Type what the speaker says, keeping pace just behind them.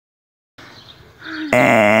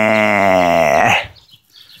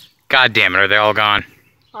God damn it, are they all gone?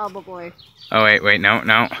 Probably. Oh, wait, no.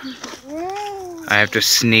 I have to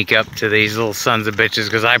sneak up to these little sons of bitches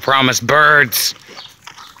because I promised birds.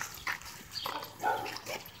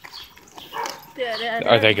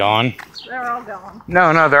 Are they gone? They're all gone.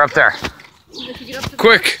 No, they're up there.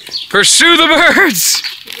 Quick, pursue the birds!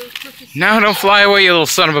 No, don't fly away, you little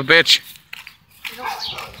son of a bitch.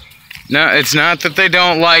 No, it's not that they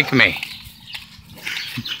don't like me.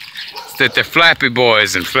 It's that they're flappy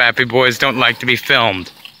boys, and flappy boys don't like to be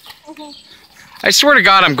filmed. I swear to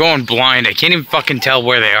God, I'm going blind. I can't even fucking tell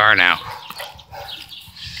where they are now.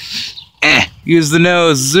 Use the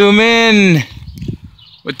nose. Zoom in.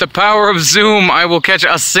 With the power of zoom, I will catch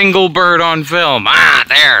a single bird on film. Ah,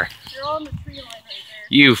 there. You're on the tree line right there.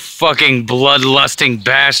 You fucking bloodlusting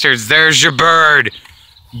bastards. There's your bird.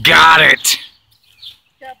 Got it.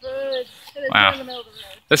 Got birds. Wow.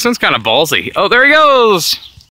 This one's kind of ballsy. Oh, there he goes.